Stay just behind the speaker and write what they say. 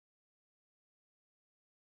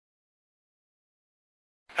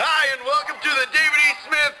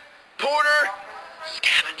Smith, Porter,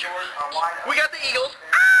 Scavenger. We got the Eagles.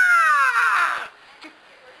 Ah!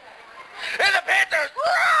 And the Panthers.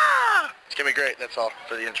 Ah! It's gonna be great. That's all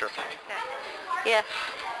for the intro. Okay. Yes.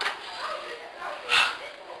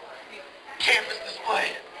 Campus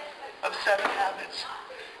display of 7 habits.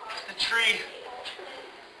 It's the tree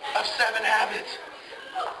of 7 habits.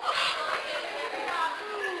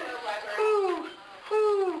 Who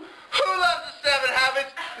loves the 7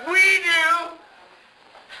 habits? We do.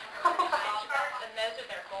 And those are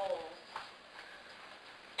their goals.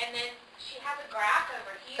 And then she has a graph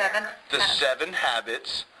over here. 7. The 7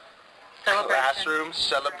 habits. Celebration. Classroom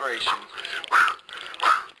celebration.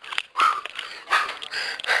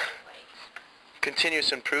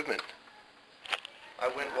 Continuous improvement. I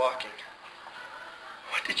went walking.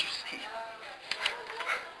 What did you see?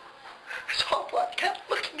 I saw a black cat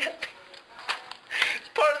looking at me. It's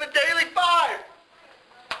part of the Daily 5.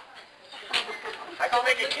 I can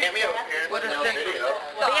make a cameo appearance in the video.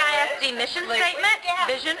 BISD mission statement,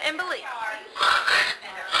 vision, and belief.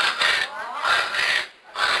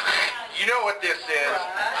 You know what this is.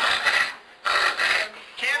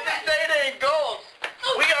 Campus data and goals.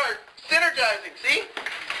 We are synergizing, see?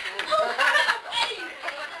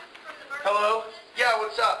 Hello? Yeah,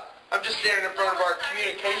 what's up? I'm just standing in front of our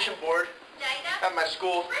communication board at my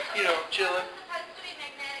school, you know, chilling.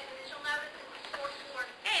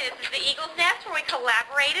 Hey, this is the Eagle's Nest, where we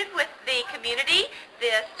collaborated with the community,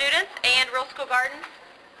 the students, and Real School Gardens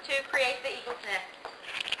to create the Eagle's Nest.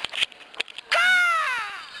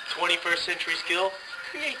 21st century skill,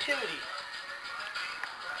 creativity.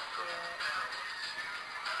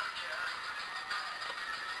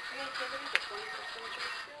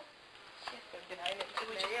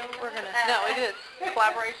 We're gonna No, it is.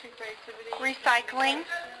 Collaboration, creativity. recycling.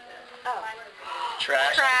 Oh.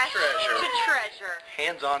 Trash, Trash to treasure. to treasure.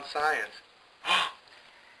 Hands-on science.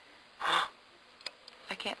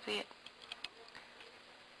 I can't see it.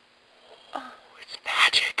 Oh, it's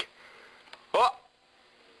magic. Oh!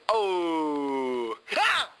 Oh!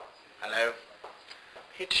 Ah! Hello. I'm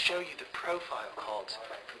here to show you the profile cards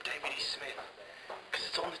from David E. Smith, because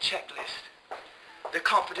it's on the checklist. They're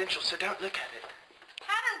confidential, so don't look at it.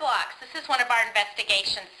 Pattern blocks. This is one of our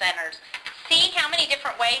investigation centers. See how many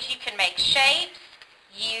different ways you can make shapes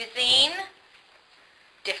using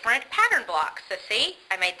different pattern blocks. So see,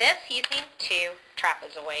 I made this using 2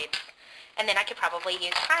 trapezoids. And then I could probably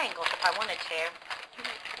use triangles if I wanted to.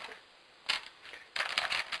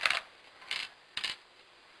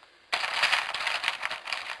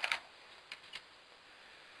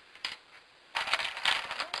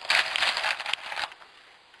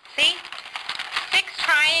 See? 6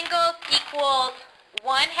 triangles equals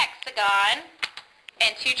 1 hexagon,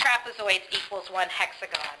 and 2 trapezoids equals 1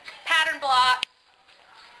 hexagon. Pattern block.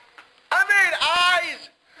 I made eyes!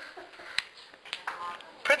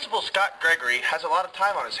 Principal Scott Gregory has a lot of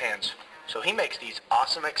time on his hands, so he makes these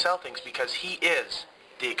awesome Excel things because he is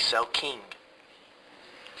the Excel king.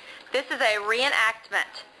 This is a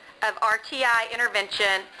reenactment of RTI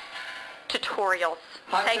intervention tutorials.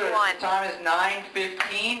 Take Hunter, one. the time is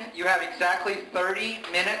 9:15. You have exactly 30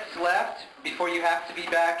 minutes left before you have to be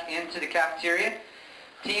back into the cafeteria.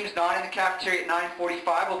 Teams not in the cafeteria at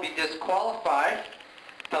 9:45 will be disqualified.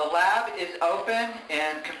 The lab is open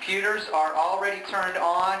and computers are already turned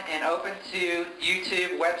on and open to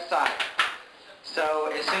YouTube website.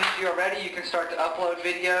 So as soon as you're ready, you can start to upload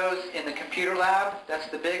videos in the computer lab. That's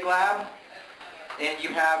the big lab. And you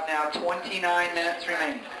have now 29 minutes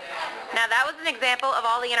remaining. Now that was an example of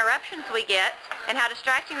all the interruptions we get and how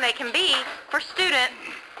distracting they can be for students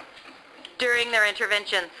during their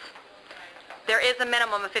interventions. There is a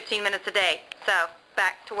minimum of 15 minutes a day, so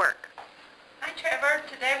back to work. Hi, Trevor.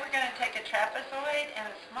 Today we're going to take a trapezoid and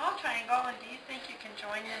a small triangle, and do you think you can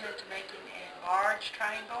join them into making a large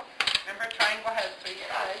triangle? Remember, a triangle has 3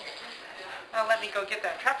 sides. Well, let me go get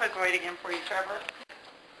that trapezoid again for you, Trevor.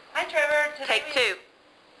 Hi, Trevor. Take 2.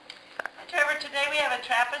 Hi, Trevor. Today we have a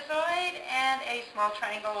trapezoid and a small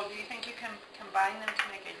triangle. Do you think you can combine them to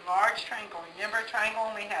make a large triangle? Remember, a triangle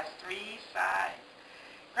only has 3 sides.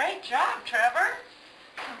 Great job, Trevor.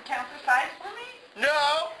 Can you count the sides for me?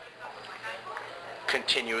 No!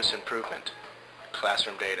 Continuous improvement.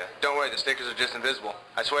 Classroom data. Don't worry, the stickers are just invisible.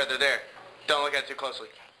 I swear they're there. Don't look at it too closely.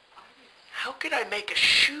 How could I make a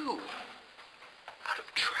shoe out of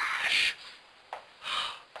trash?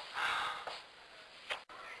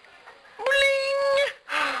 Bling!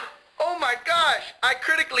 Oh my gosh! I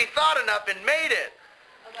critically thought enough and made it!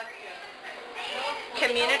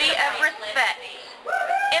 Community of respect.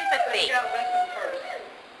 Empathy.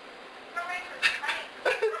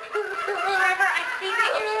 Trevor, I see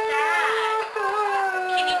that you're sad.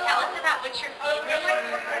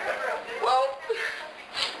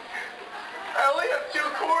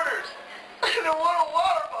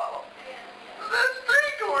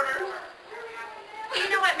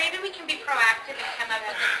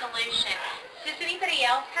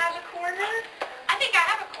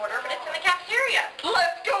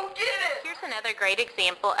 great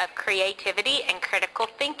example of creativity and critical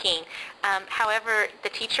thinking. However, the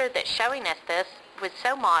teacher that's showing us this was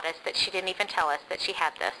so modest that she didn't even tell us that she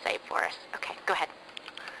had this saved for us. Okay, go ahead.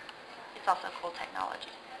 It's also cool technology.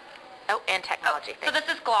 Oh, and technology. So this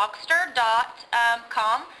is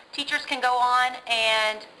Glogster.com. Teachers can go on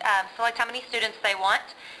and select how many students they want,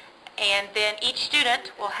 and then each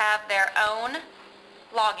student will have their own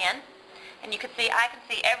login. And you can see, I can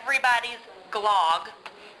see everybody's glog.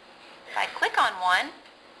 If I click on one,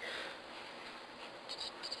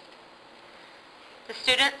 the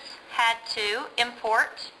students had to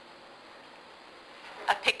import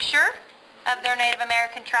a picture of their Native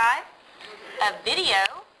American tribe, a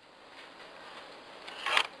video,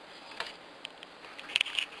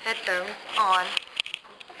 headphones on,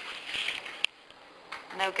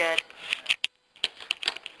 no good.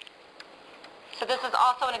 So this is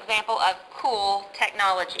also an example of cool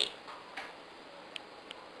technology.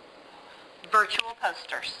 Virtual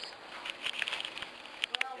posters.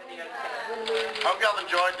 Hope y'all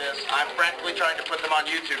enjoyed this. I'm frantically trying to put them on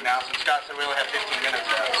YouTube now since Scott said we only have 15 minutes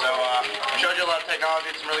left. So showed you a lot of technology.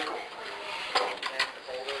 It's really cool.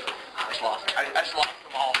 I just lost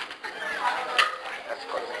them all.